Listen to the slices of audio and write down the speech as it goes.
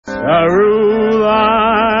a rule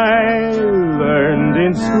I learned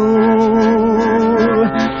in school.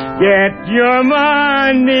 Get your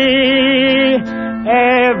money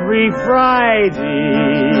every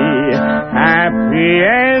Friday. Happy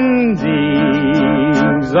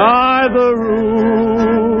endings are the rule.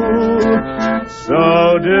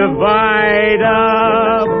 So divide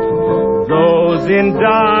up those in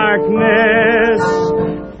darkness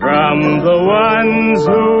from the ones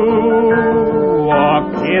who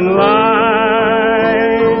walk in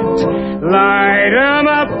light. Light 'em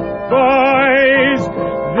up, boys,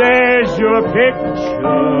 there's your picture.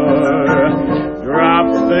 Drop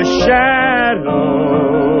the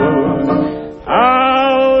shadows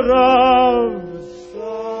out of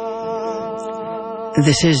sight.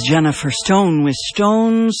 This is Jennifer Stone with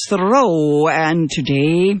Stone's Throw, and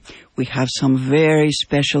today we have some very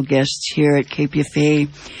special guests here at KPFA.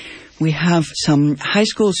 We have some high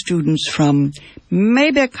school students from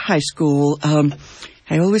Maybeck High School.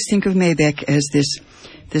 I always think of Maybeck as this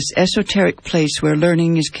esoteric place where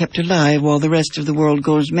learning is kept alive while the rest of the world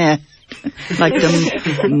goes mad. Like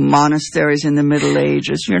the monasteries in the Middle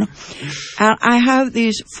Ages, you know. I have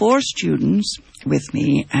these 4 students with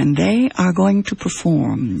me, and they are going to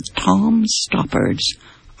perform Tom Stoppard's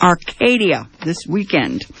Arcadia this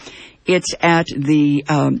weekend. It's at the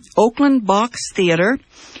Oakland Box Theater,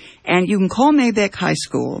 and you can call Maybeck High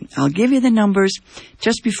School. I'll give you the numbers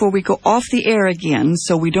just before we go off the air again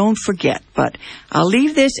so we don't forget. But I'll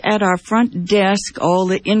leave this at our front desk, all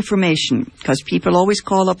the information, because people always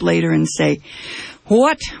call up later and say,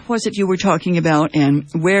 what was it you were talking about, and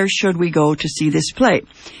where should we go to see this play?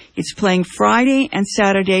 It's playing Friday and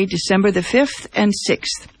Saturday, December the 5th and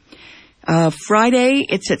 6th. Friday,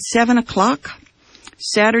 it's at 7 o'clock.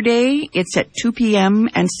 Saturday, it's at 2 p.m.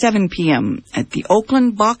 and 7 p.m. at the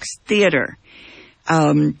Oakland Box Theater. There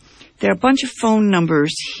are a bunch of phone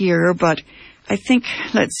numbers here, but I think,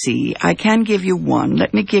 let's see, I can give you one.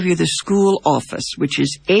 Let me give you the school office, which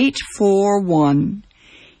is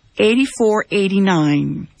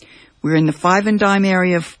 841-8489. We're in the 5 and dime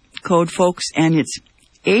area code, folks, and it's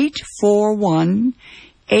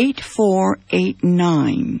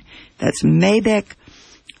 841-8489. That's Maybeck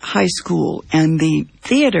High School, and the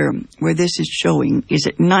theater where this is showing is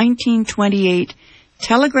at 1928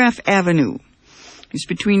 Telegraph Avenue. It's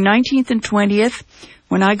between 19th and 20th.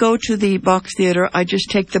 When I go to the Box Theater, I just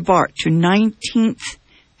take the BART to 19th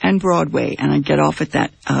and Broadway, and I get off at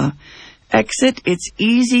that exit. It's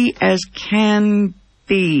easy as can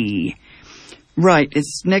be. Right,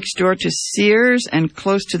 it's next door to Sears and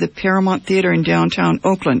close to the Paramount Theater in downtown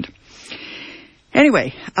Oakland.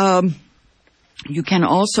 Anyway, you can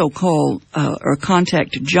also call or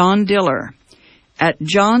contact John Diller at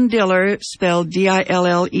John Diller, spelled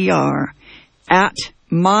Diller, at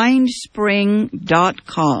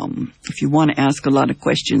mindspring.com if you want to ask a lot of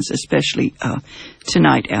questions, especially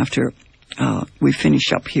tonight after we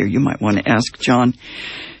finish up here. You might want to ask John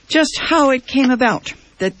just how it came about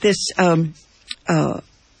that this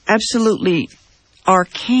absolutely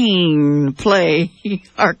arcane play,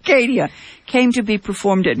 Arcadia, came to be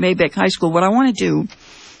performed at Maybeck High School. What I want to do,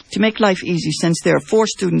 to make life easy, since there are 4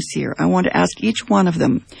 students here, I want to ask each one of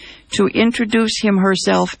them to introduce him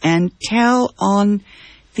herself and tell on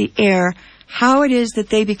the air how it is that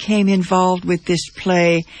they became involved with this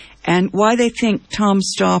play and why they think Tom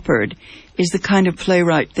Stoppard is the kind of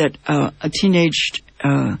playwright that a teenage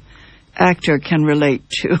actor can relate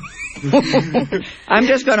to. I'm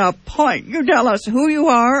just going to point. You tell us who you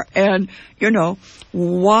are and,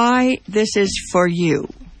 why this is for you.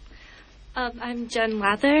 I'm Jen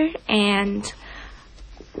Lather, and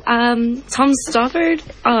Tom Stoppard,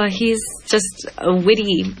 he's just a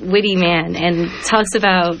witty man, and talks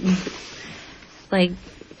about,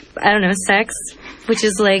 sex, which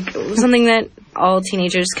is, something that all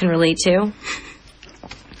teenagers can relate to.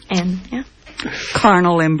 And, yeah.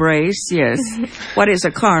 Carnal embrace, yes. What is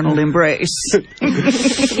a carnal embrace?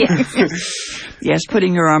 Yes,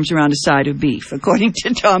 putting your arms around a side of beef, according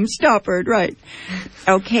to Tom Stoppard, right.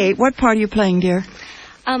 Okay, what part are you playing, dear?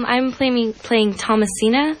 I'm playing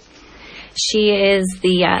Thomasina. She is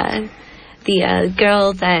the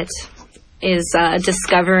girl that is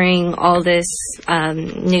discovering all this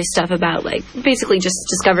new stuff about, basically just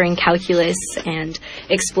discovering calculus and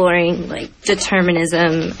exploring,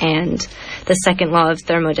 determinism and the second law of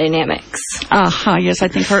thermodynamics. Yes, I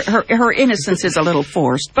think her innocence is a little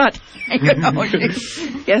forced, but,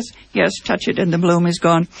 yes, touch it and the bloom is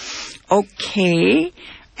gone. Okay,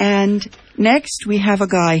 And next, we have a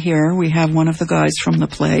guy here. We have one of the guys from the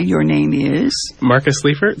play. Your name is? Marcus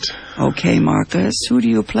Liefert. Okay, Marcus. Who do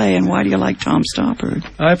you play, and why do you like Tom Stoppard?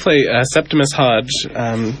 I play Septimus Hodge,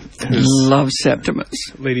 who's Love Septimus.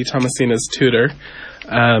 Lady Thomasina's tutor.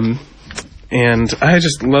 And I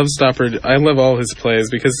just love Stoppard. I love all his plays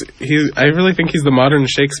because I really think he's the modern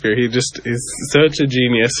Shakespeare. He just is such a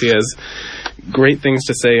genius. He has great things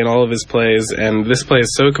to say in all of his plays, and this play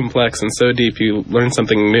is so complex and so deep. You learn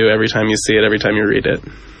something new every time you see it, every time you read it.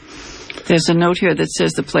 There's a note here that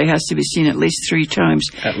says the play has to be seen at least 3 times.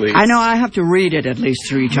 At least. I know I have to read it at least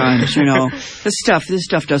 3 times, you know. This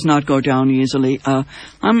stuff does not go down easily.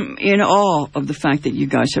 I'm in awe of the fact that you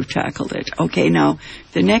guys have tackled it. Okay, now,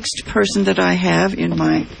 the next person that I have in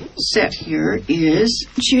my set here is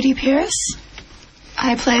Judy Pierce.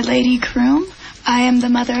 I play Lady Croom. I am the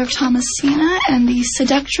mother of Thomasina and the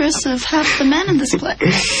seductress of half the men in this play.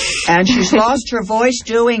 And she's lost her voice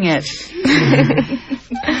doing it.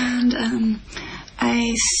 And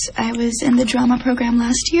I was in the drama program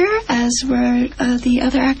last year, as were the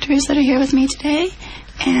other actors that are here with me today.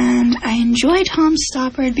 And I enjoy Tom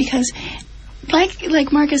Stoppard because,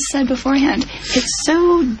 like Marcus said beforehand, it's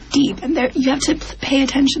so deep, and you have to pay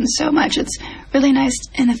attention so much. It's really nice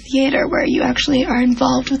in a theater where you actually are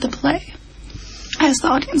involved with the play as the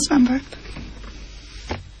audience member.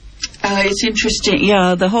 It's interesting.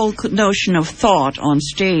 Yeah, the whole notion of thought on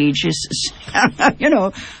stage is, you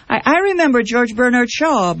know, I remember George Bernard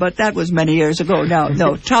Shaw, but that was many years ago now.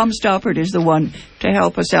 No, Tom Stoppard is the one to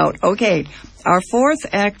help us out. Okay, our fourth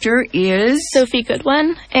actor is Sophie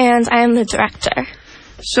Goodwin, and I am the director.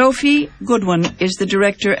 Sophie Goodwin is the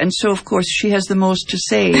director, and so, of course, she has the most to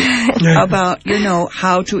say about, you know,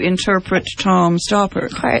 how to interpret Tom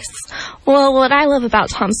Stoppard. Of course. Well, what I love about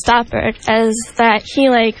Tom Stoppard is that he,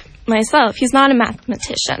 like myself, he's not a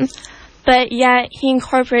mathematician, but yet he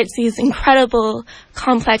incorporates these incredible,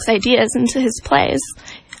 complex ideas into his plays.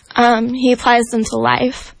 He applies them to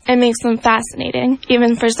life and makes them fascinating,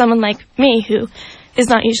 even for someone like me who is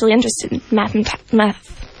not usually interested in math.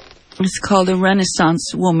 It's called a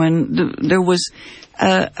Renaissance woman. There was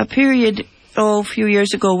a period, a few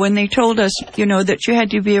years ago, when they told us, you know, that you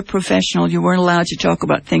had to be a professional. You weren't allowed to talk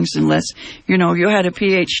about things unless, you know, you had a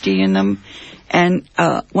PhD in them. And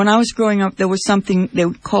when I was growing up, there was something they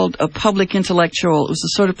called a public intellectual. It was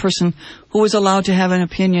the sort of person who was allowed to have an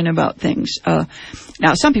opinion about things.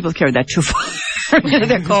 Now, some people carry that too far.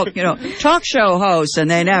 They're called, you know, talk show hosts, and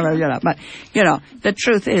they never, you know. But, you know, the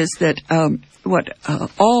truth is that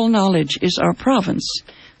all knowledge is our province.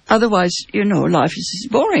 Otherwise, you know, life is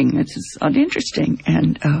boring. It's uninteresting.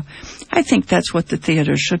 And I think that's what the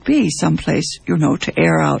theater should be, someplace, you know, to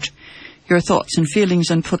air out your thoughts and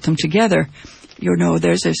feelings and put them together. You know,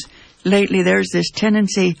 there's this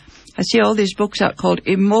tendency. I see all these books out called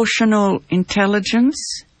emotional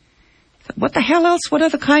intelligence. What the hell else? What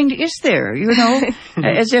other kind is there? You know,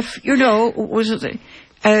 as if, you know,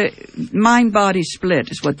 mind-body split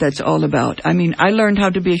is what that's all about. I mean, I learned how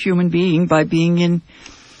to be a human being by being in,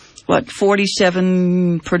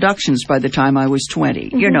 47 productions by the time I was 20.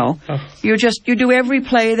 Mm-hmm. You know, you do every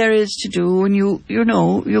play there is to do, and you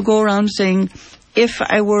go around saying, if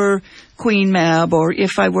I were Queen Mab, or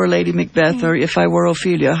if I were Lady Macbeth, or if I were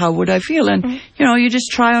Ophelia, how would I feel? And, you know, you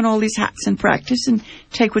just try on all these hats and practice and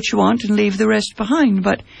take what you want and leave the rest behind.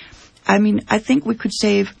 But, I mean, I think we could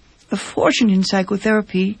save a fortune in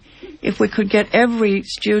psychotherapy if we could get every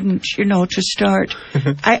student, you know, to start.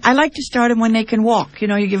 I like to start them when they can walk. You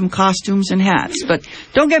know, you give them costumes and hats. But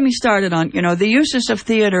don't get me started on, you know, the uses of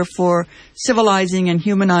theater for civilizing and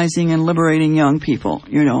humanizing and liberating young people,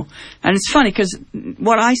 you know. And it's funny because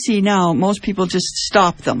what I see now, most people just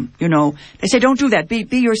stop them, you know. They say, don't do that. Be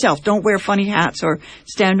yourself. Don't wear funny hats or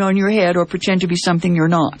stand on your head or pretend to be something you're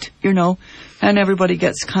not, you know. And everybody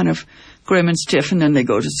gets kind of grim and stiff, and then they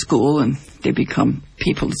go to school and they become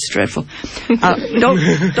people. It's dreadful.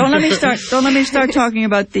 Don't let me start talking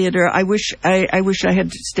about theater. I wish I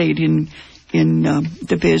had stayed in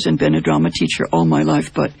the biz and been a drama teacher all my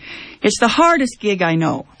life, but it's the hardest gig I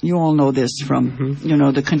know. You all know this from you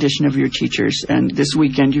know, the condition of your teachers. And this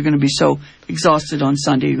weekend you're going to be so exhausted on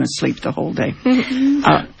Sunday you're going to sleep the whole day.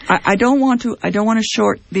 I don't want to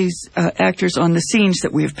short these actors on the scenes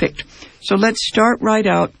that we have picked. So let's start right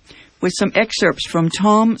out with some excerpts from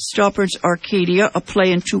Tom Stoppard's Arcadia, a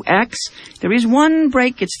play in 2 acts. There is one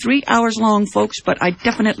break. It's 3 hours long, folks, but I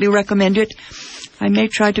definitely recommend it. I may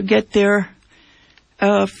try to get there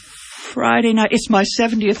Friday night. It's my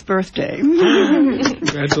 70th birthday.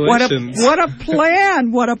 Congratulations. What a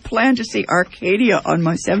plan. What a plan to see Arcadia on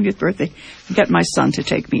my 70th birthday. Get my son to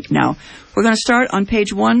take me. Now, We're going to start on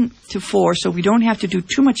page 1 to 4, so we don't have to do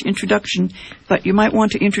too much introduction, but you might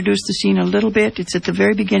want to introduce the scene a little bit. It's at the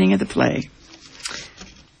very beginning of the play.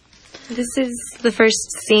 This is the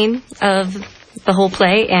first scene of the whole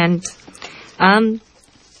play, and,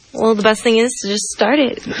 well, the best thing is to just start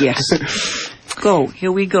it. Yes. Go.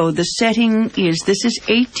 Here we go. The setting is, this is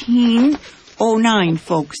 1809,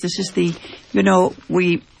 folks. This is the,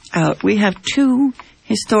 we have two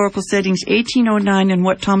historical settings, 1809 and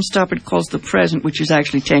what Tom Stoppard calls the present, which is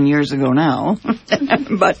actually 10 years ago now.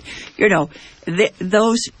 But,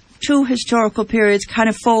 those two historical periods kind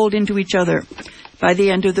of fold into each other by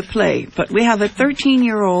the end of the play. But we have a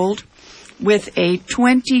 13-year-old with a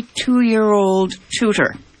 22-year-old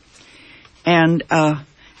tutor. And,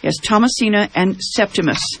 yes, Thomasina and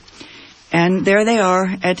Septimus. And there they are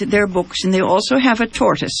at their books, and they also have a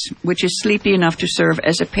tortoise, which is sleepy enough to serve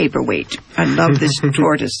as a paperweight. I love this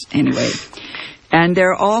tortoise, anyway. And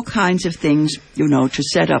there are all kinds of things, to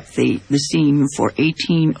set up the scene for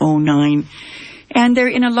 1809. And they're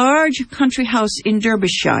in a large country house in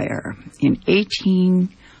Derbyshire in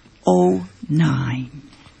 1809.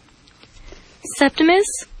 Septimus,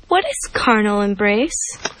 what is carnal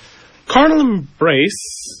embrace? Carnal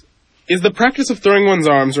embrace is the practice of throwing one's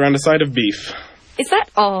arms around a side of beef. Is that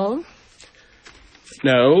all?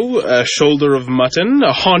 No, a shoulder of mutton,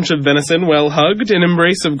 a haunch of venison well hugged, an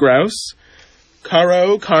embrace of grouse.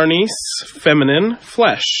 Caro, carnis, feminine,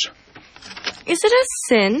 flesh. Is it a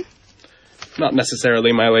sin? Not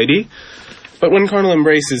necessarily, my lady. But when carnal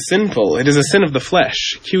embrace is sinful, it is a sin of the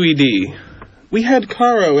flesh, QED. We had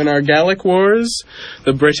Caro in our Gallic wars.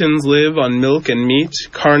 The Britons live on milk and meat,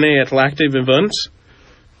 carne et lacte vivunt.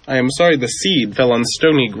 I am sorry the seed fell on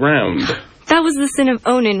stony ground. That was the sin of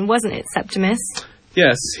Onan, wasn't it, Septimus?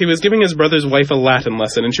 Yes, he was giving his brother's wife a Latin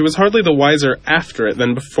lesson, and she was hardly the wiser after it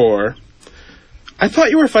than before. I thought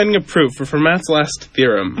you were finding a proof for Fermat's last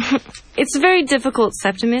theorem. It's very difficult,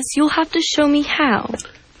 Septimus. You'll have to show me how.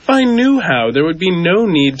 If I knew how, there would be no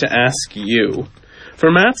need to ask you.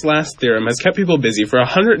 Fermat's last theorem has kept people busy for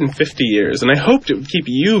 150 years, and I hoped it would keep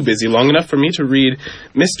you busy long enough for me to read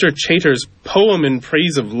Mr. Chater's poem in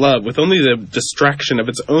praise of love with only the distraction of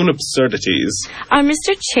its own absurdities. Are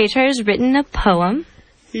Mr. Chater's written a poem?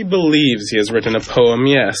 He believes he has written a poem,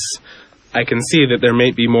 yes. I can see that there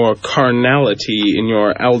may be more carnality in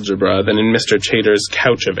your algebra than in Mr. Chater's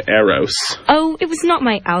couch of Eros. Oh, it was not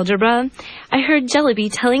my algebra. I heard Jellyby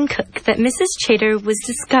telling Cook that Mrs. Chater was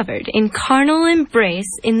discovered in carnal embrace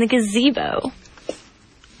in the gazebo.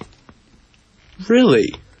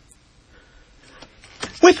 Really?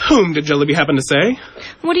 With whom, did Jellyby happen to say?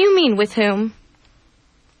 What do you mean, with whom?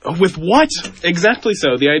 With what? Exactly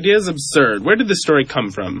so. The idea is absurd. Where did this story come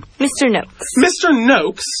from? Mr. Noakes. Mr.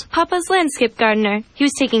 Noakes? Papa's landscape gardener. He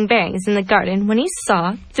was taking bearings in the garden when he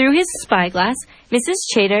saw, through his spyglass, Mrs.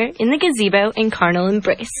 Chater in the gazebo in carnal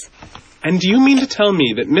embrace. And do you mean to tell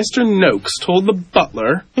me that Mr. Noakes told the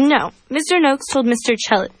butler? No. Mr. Noakes told Mr.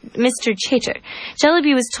 Chater.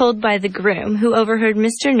 Jellyby was told by the groom, who overheard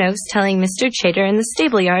Mr. Noakes telling Mr. Chater in the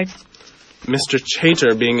stable yard. Mr.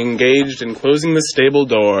 Chater being engaged in closing the stable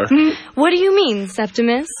door. What do you mean,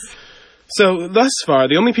 Septimus? So, thus far,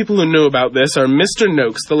 the only people who know about this are Mr.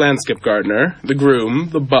 Noakes, the landscape gardener, the groom,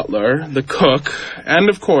 the butler, the cook, and,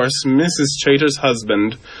 of course, Mrs. Chater's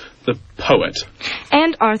husband, the poet.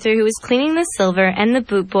 And Arthur, who was cleaning the silver, and the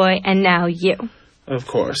boot boy, and now you. Of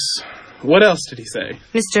course. What else did he say?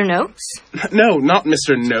 Mr. Noakes? No, not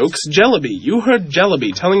Mr. Noakes. Jellyby. You heard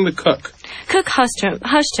Jellyby telling the cook. Cook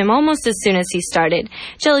hushed him almost as soon as he started.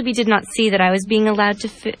 Jellyby did not see that I was being allowed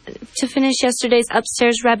to finish yesterday's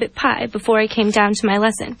upstairs rabbit pie before I came down to my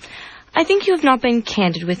lesson. I think you have not been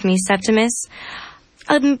candid with me, Septimus.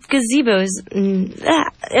 A gazebo is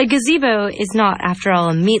not, after all,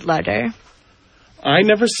 a meat larder. I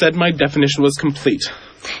never said my definition was complete.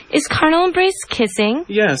 Is carnal embrace kissing?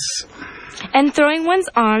 Yes. And throwing one's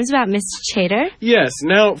arms about Miss Chater? Yes.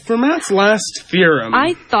 Now, Fermat's last theorem...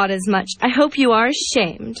 I thought as much. I hope you are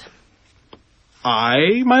ashamed.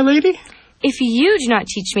 I, my lady? If you do not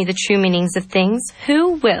teach me the true meanings of things,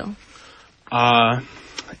 who will?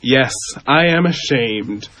 Yes, I am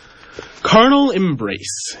ashamed. Carnal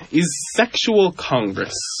embrace is sexual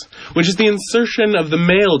congress, which is the insertion of the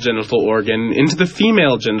male genital organ into the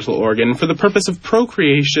female genital organ for the purpose of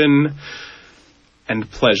procreation and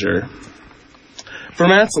pleasure.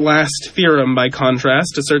 Fermat's last theorem, by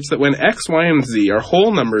contrast, asserts that when x, y, and z are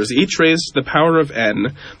whole numbers, each raised to the power of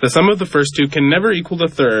n, the sum of the first two can never equal the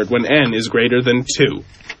third when n is greater than 2.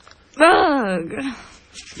 Ugh.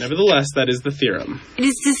 Nevertheless, that is the theorem. It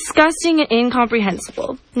is disgusting and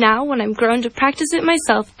incomprehensible. Now, when I'm grown to practice it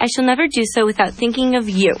myself, I shall never do so without thinking of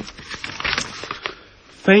you.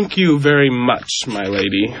 Thank you very much, my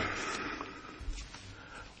lady.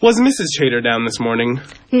 Was Mrs. Chater down this morning?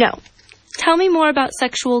 No. Tell me more about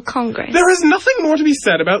sexual congress. There is nothing more to be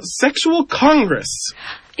said about sexual congress.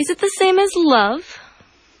 Is it the same as love?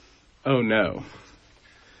 Oh, no.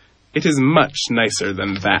 It is much nicer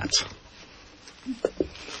than that.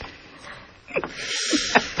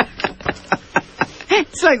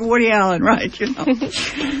 It's like Woody Allen, right? You know,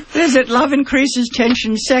 is it love increases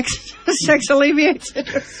tension, sex alleviates it?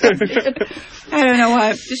 I don't know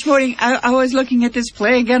why. This morning, I was looking at this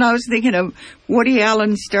play again. I was thinking of Woody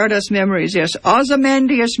Allen's Stardust Memories. Yes,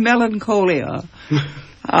 Ozymandias Melancholia.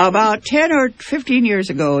 About 10 or 15 years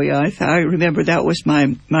ago, yeah, I remember that was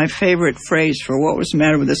my favorite phrase for what was the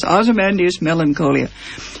matter with this Ozymandias Melancholia.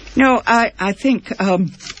 No, I think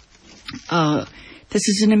this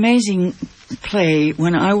is an amazing play.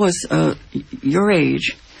 When I was your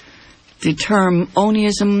age, the term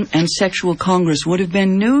onanism and sexual congress would have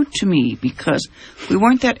been new to me because we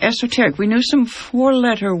weren't that esoteric. We knew some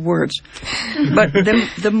four-letter words, but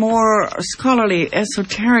the more scholarly,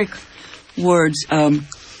 esoteric words,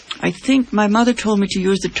 I think my mother told me to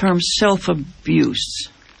use the term self-abuse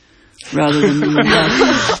rather than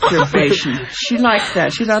masturbation. She liked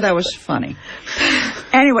that. She thought that was funny.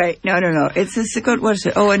 Anyway, no. It's a good, what is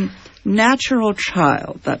it? Oh, and natural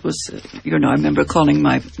child. That was, I remember calling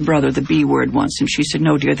my brother the B word once, and she said,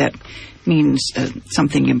 no, dear, that means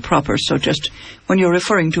something improper. So just when you're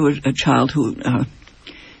referring to a child who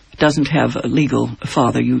doesn't have a legal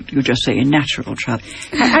father, you just say a natural child.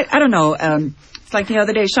 I don't know. It's like the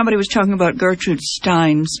other day, somebody was talking about Gertrude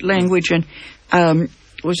Stein's language, and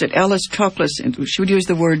was it Alice Toklas? She would use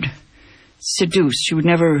the word seduce. She would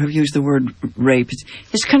never have used the word rape.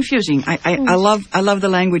 It's confusing. I love the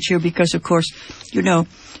language here because, of course,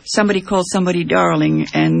 somebody calls somebody darling,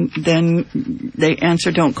 and then they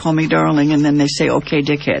answer, "Don't call me darling," and then they say, "Okay,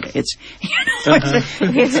 dickhead."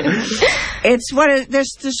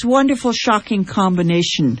 There's this wonderful, shocking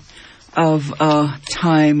combination of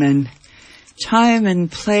time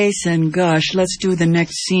and place, and gosh, let's do the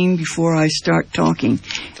next scene before I start talking.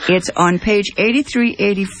 It's on page 83,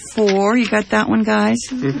 84. You got that one, guys?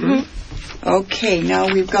 Mm-hmm. Okay, now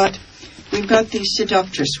we've got the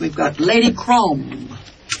seductress. We've got Lady Crome.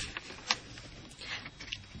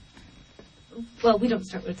 Well, we don't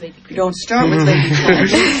start with Lady Crome. We don't start with Lady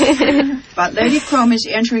Crome. But Lady Crome is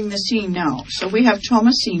entering the scene now. So we have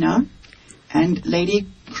Thomasina and Lady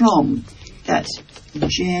Crome. That's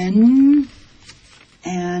Jen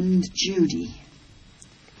and Judy.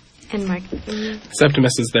 And Mark.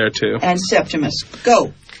 Septimus is there, too. And Septimus.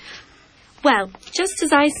 Go. Well, just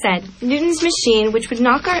as I said, Newton's machine, which would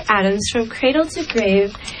knock our atoms from cradle to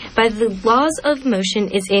grave by the laws of motion,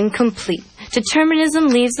 is incomplete. Determinism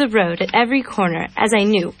leaves the road at every corner, as I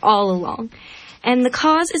knew all along. And the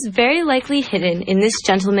cause is very likely hidden in this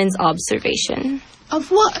gentleman's observation. Of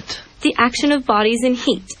what? The action of bodies in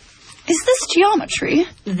heat. Is this geometry?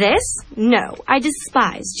 This? No, I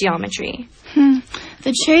despise geometry.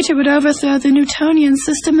 The Chater would overthrow the Newtonian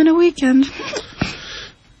system in a weekend.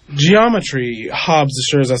 Geometry, Hobbes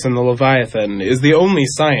assures us in the Leviathan, is the only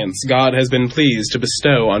science God has been pleased to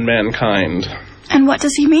bestow on mankind. And what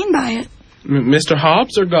does he mean by it? Mr.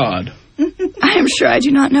 Hobbes or God? I am sure I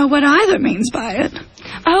do not know what either means by it.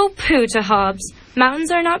 Oh, pooh to Hobbes.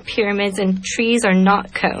 Mountains are not pyramids and trees are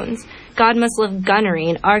not cones. God must love gunnery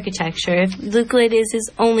and architecture if Euclid is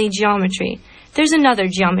his only geometry. There's another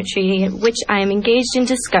geometry which I am engaged in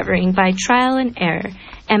discovering by trial and error.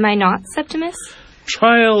 Am I not, Septimus?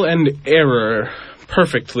 Trial and error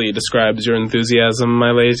perfectly describes your enthusiasm,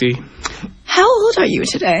 my lady. How old are you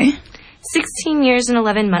today? 16 years and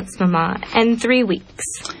 11 months, Mamma, and 3 weeks.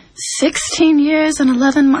 16 years and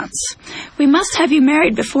 11 months. We must have you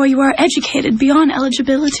married before you are educated beyond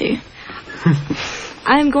eligibility.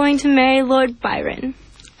 I am going to marry Lord Byron.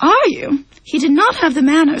 Are you? He did not have the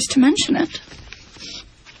manners to mention it.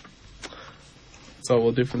 That's all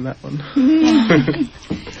we'll do from that one.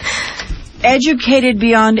 Educated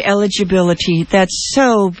beyond eligibility. That's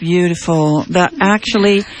so beautiful.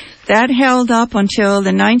 That held up until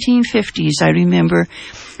the 1950s. I remember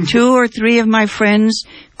 2 or 3 of my friends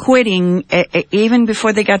quitting even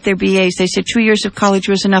before they got their BAs. They said 2 years of college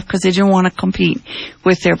was enough because they didn't want to compete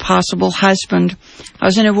with their possible husband. I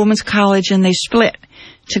was in a women's college and they split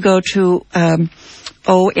to go to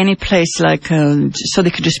any place like so they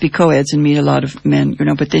could just be co-eds and meet a lot of men,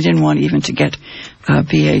 but they didn't want even to get a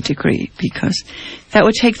BA degree because that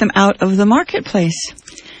would take them out of the marketplace.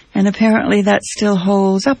 And apparently that still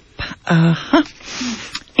holds up.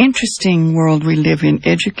 Interesting world we live in,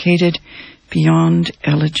 educated beyond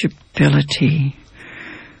eligibility.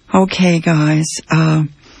 Okay, guys,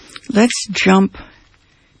 let's jump.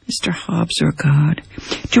 Mr. Hobbs or God.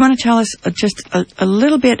 Do you want to tell us just a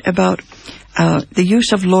little bit about the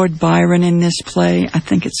use of Lord Byron in this play? I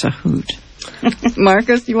think it's a hoot.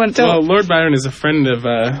 Marcus, you want to tell? Well, Lord Byron is a friend of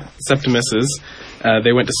Septimus's.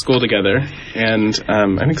 They went to school together, and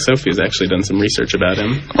I think Sophie has actually done some research about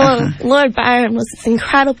him. Well, Lord Byron was this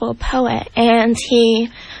incredible poet, and he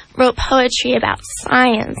wrote poetry about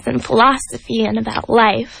science and philosophy and about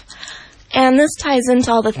life. And this ties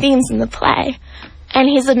into all the themes in the play. And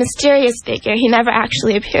he's a mysterious figure. He never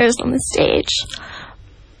actually appears on the stage.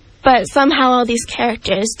 But somehow all these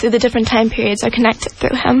characters, through the different time periods, are connected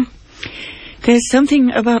through him. There's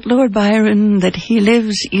something about Lord Byron that he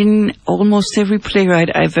lives in almost every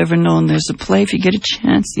playwright I've ever known. There's a play, if you get a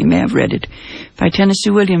chance, you may have read it, by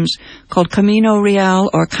Tennessee Williams, called Camino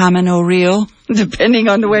Real or Camino Real, depending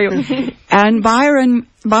on the way. And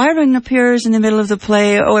Byron appears in the middle of the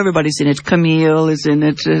play. Oh, everybody's in it. Camille is in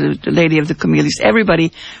it, the Lady of the Camellias.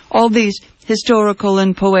 Everybody, all these historical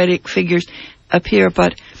and poetic figures appear.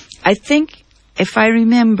 But I think, if I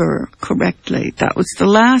remember correctly, that was the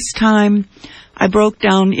last time I broke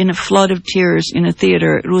down in a flood of tears in a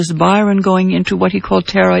theater. It was Byron going into what he called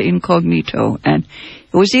terra incognito. And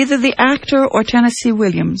it was either the actor or Tennessee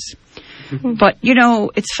Williams. But, you know,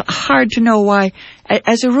 it's hard to know why.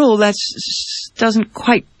 As a rule, that doesn't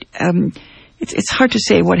quite... it's hard to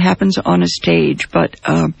say what happens on a stage, but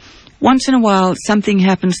once in a while something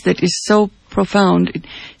happens that is so profound.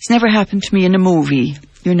 It's never happened to me in a movie,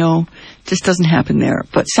 you know. Just doesn't happen there.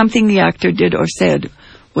 But something the actor did or said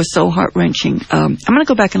was so heart-wrenching. I'm going to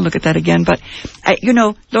go back and look at that again. But, you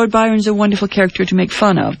know, Lord Byron's a wonderful character to make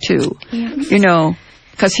fun of, too. Yeah. You know,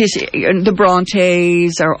 because the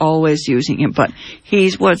Brontes are always using him. But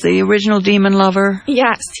he's, the original demon lover?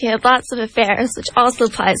 Yes, he had lots of affairs, which also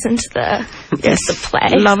ties into the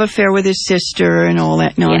play. Love affair with his sister and all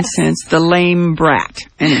that nonsense. Yes. The lame brat.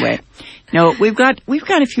 Anyway, no, we've got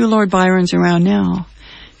a few Lord Byrons around now.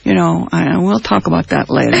 You know, we'll talk about that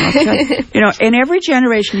later. You know, in every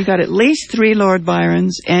generation, you got at least 3 Lord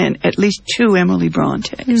Byrons and at least 2 Emily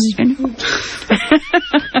Brontes. Mm-hmm. You know?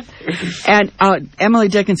 And Emily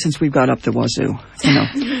Dickinson's we've got up the wazoo. You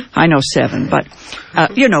know, I know 7, but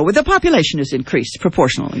you know, the population has increased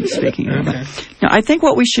proportionally speaking. Okay. Now, I think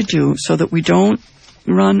what we should do so that we don't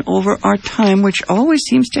run over our time, which always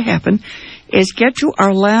seems to happen, is get to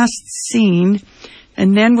our last scene.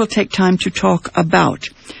 And then we'll take time to talk about.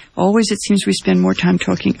 Always it seems we spend more time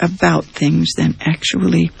talking about things than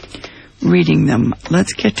actually reading them.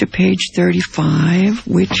 Let's get to page 35,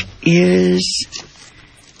 which is...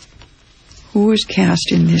 Who is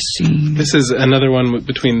cast in this scene? This is another one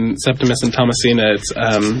between Septimus and Thomasina. It's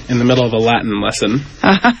in the middle of a Latin lesson.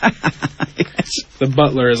 Yes. The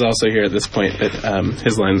butler is also here at this point, but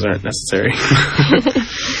his lines aren't necessary.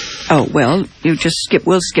 Oh, well,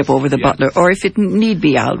 we'll skip over the butler. Or if it need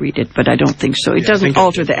be, I'll read it, but I don't think so. It doesn't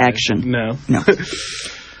alter the action. No.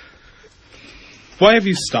 Why have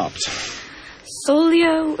you stopped?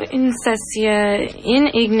 Solio incessia in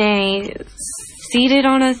igne, seated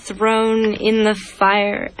on a throne in the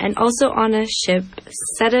fire, and also on a ship,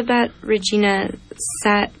 sedebat regina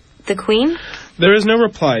sat the queen? There is no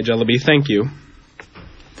reply, Jellaby, thank you.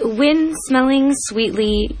 The wind smelling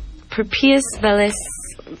sweetly, perpeus velis,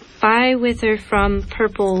 by with her from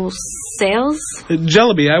purple sails.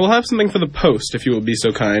 Jellaby, I will have something for the post, if you will be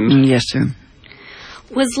so kind. Yes, sir.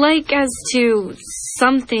 Was like as to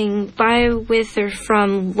something by with her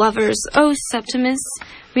from lovers. O Septimus,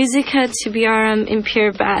 musica tibiarum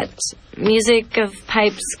imperbat, music of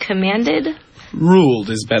pipes commanded. Ruled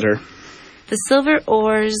is better. The silver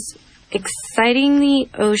oars exciting the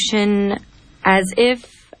ocean as if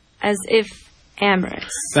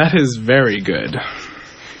amorous. That is very good.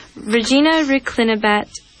 Regina reclinabat,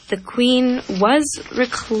 the queen was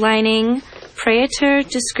reclining, praetor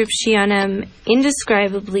descriptionem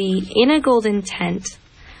indescribably in a golden tent,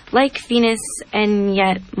 like Venus and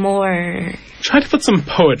yet more. Try to put some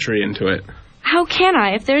poetry into it. How can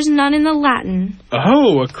I if there's none in the Latin?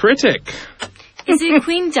 Oh, a critic. Is it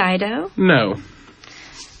Queen Dido? No.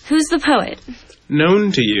 Who's the poet?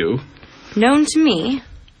 Known to you. Known to me.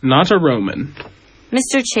 Not a Roman.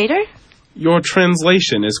 Mr. Chater? Your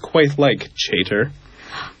translation is quite like Chater.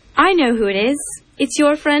 I know who it is. It's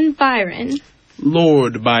your friend Byron.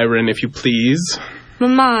 Lord Byron, if you please.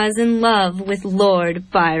 Mamma's in love with Lord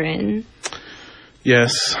Byron.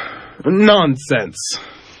 Yes. Nonsense.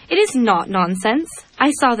 It is not nonsense.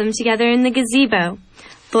 I saw them together in the gazebo.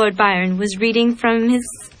 Lord Byron was reading from his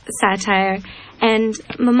satire, and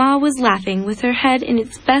Mamma was laughing with her head in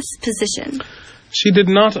its best position. She did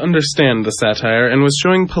not understand the satire and was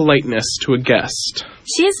showing politeness to a guest.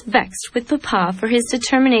 She is vexed with Papa for his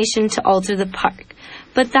determination to alter the park,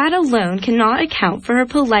 but that alone cannot account for her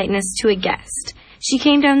politeness to a guest. She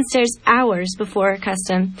came downstairs hours before her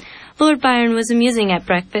custom. Lord Byron was amusing at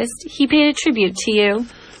breakfast. He paid a tribute to you.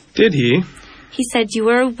 Did he? He said you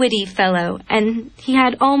were a witty fellow, and he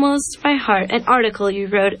had almost by heart an article you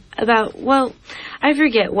wrote about, well, I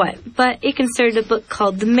forget what, but it concerned a book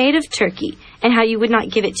called The Maid of Turkey, and how you would not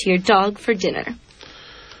give it to your dog for dinner.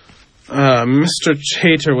 Mr.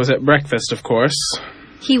 Chater was at breakfast, of course.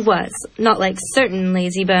 He was, not like certain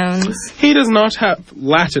lazy bones. He does not have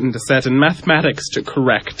Latin to set and mathematics to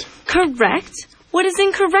correct. Correct? What is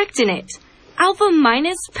incorrect in it? Alpha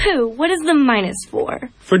minus? Pooh, what is the minus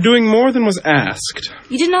for? For doing more than was asked.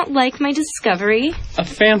 You did not like my discovery? A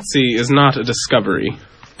fancy is not a discovery.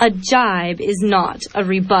 A jibe is not a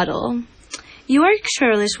rebuttal. You are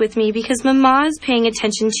churlish with me because Mamma is paying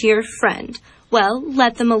attention to your friend. Well,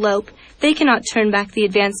 let them elope. They cannot turn back the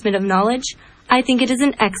advancement of knowledge. I think it is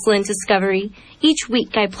an excellent discovery. Each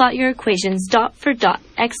week I plot your equations dot for dot,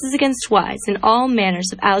 x's against y's, in all manners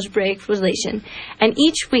of algebraic relation, and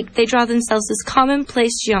each week they draw themselves as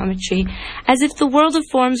commonplace geometry, as if the world of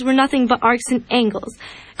forms were nothing but arcs and angles.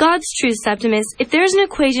 God's truth, Septimus, if there is an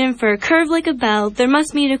equation for a curve like a bell, there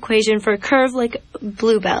must be an equation for a curve like a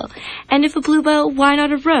bluebell. And if a bluebell, why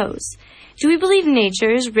not a rose? Do we believe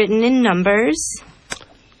nature is written in numbers?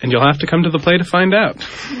 And you'll have to come to the play to find out.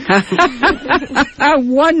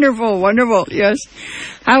 Wonderful, wonderful, yes.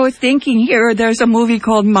 I was thinking here, there's a movie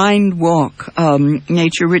called Mind Walk,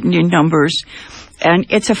 Nature Written in Numbers. And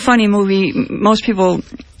it's a funny movie. Most people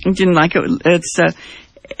didn't like it.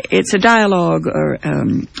 It's a dialogue, or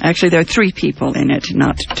actually there are three people in it,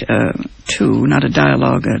 not two, not a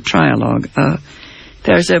dialogue, a trialogue.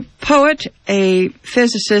 There's a poet, a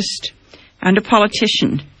physicist, and a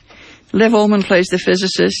politician. Liv Ullmann plays the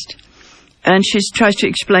physicist, and she tries to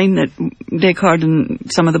explain that Descartes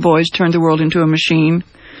and some of the boys turned the world into a machine,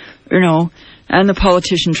 and the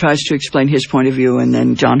politician tries to explain his point of view, and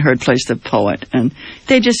then John Hurd plays the poet, and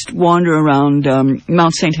they just wander around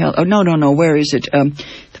Mount St. Helens. Oh, no, where is it?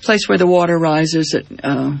 The place where the water rises at,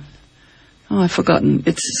 I've forgotten.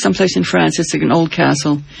 It's someplace in France. It's like an old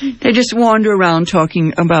castle. They just wander around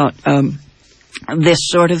talking about this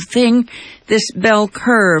sort of thing, this bell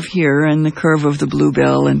curve here and the curve of the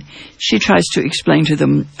bluebell, and she tries to explain to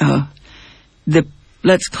them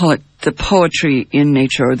let's call it the poetry in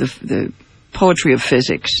nature, or the poetry of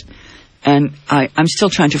physics. And I'm still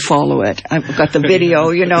trying to follow it. I've got the video,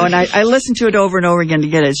 and I listen to it over and over again to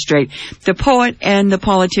get it straight. The poet and the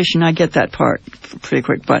politician, I get that part pretty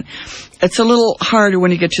quick, but it's a little harder when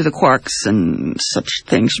you get to the quarks and such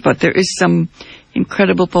things. But there is some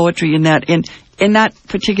incredible poetry in that. In that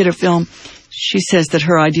particular film, she says that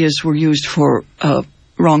her ideas were used for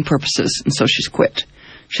wrong purposes, and so she's quit.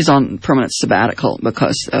 She's on permanent sabbatical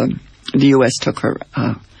because the U.S. took her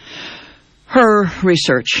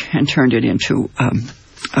research and turned it into,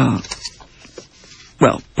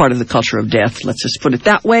 part of the culture of death. Let's just put it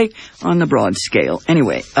that way on the broad scale.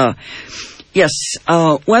 Anyway, yes,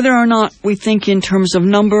 whether or not we think in terms of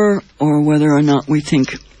number or whether or not we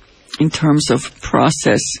think in terms of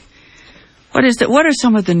process, what are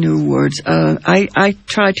some of the new words? I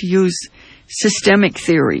try to use systemic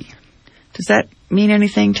theory. Does that mean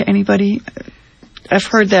anything to anybody? I've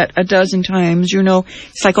heard that a dozen times,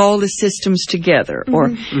 it's like all the systems together, or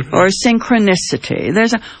synchronicity.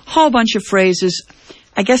 There's a whole bunch of phrases.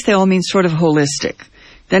 I guess they all mean sort of holistic.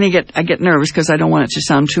 Then I get nervous because I don't want it to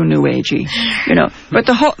sound too new agey, But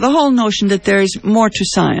the whole notion that there is more to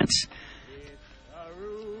science.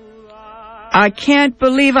 I can't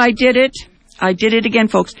believe I did it. I did it again,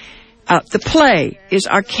 folks. The play is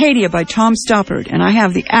Arcadia by Tom Stoppard, and I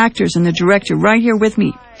have the actors and the director right here with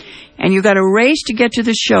me. And you got to race to get to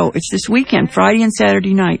the show. It's this weekend, Friday and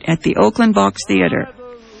Saturday night, at the Oakland Box Theater.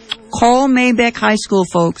 Call Maybeck High School,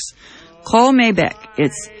 folks. Call Maybeck.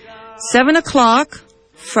 It's 7 o'clock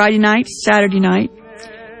Friday night, Saturday night,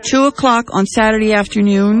 2 o'clock on Saturday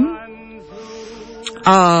afternoon.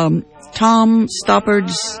 Tom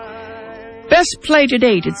Stoppard's best play to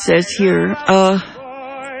date, it says here.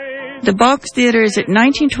 The Box Theater is at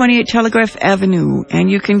 1928 Telegraph Avenue, and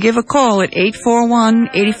you can give a call at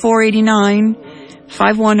 841-8489.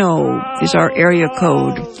 510 is our area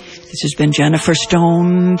code. This has been Jennifer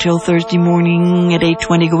Stone till Thursday morning at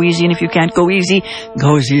 8:20. Go easy, and if you can't go easy,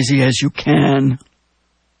 go as easy as you can.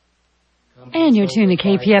 And you're tuned to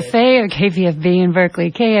KPFA or KPFB in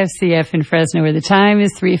Berkeley, KFCF in Fresno, where the time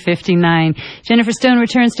is 3:59. Jennifer Stone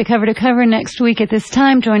returns to Cover next week at this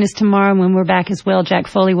time. Join us tomorrow when we're back as well. Jack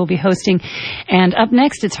Foley will be hosting. And up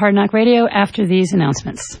next, it's Hard Knock Radio after these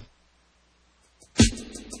announcements.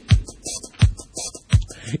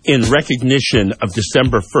 In recognition of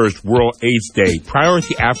December 1st, World AIDS Day,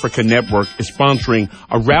 Priority Africa Network is sponsoring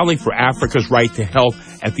a rally for Africa's right to health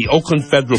at the Oakland Federal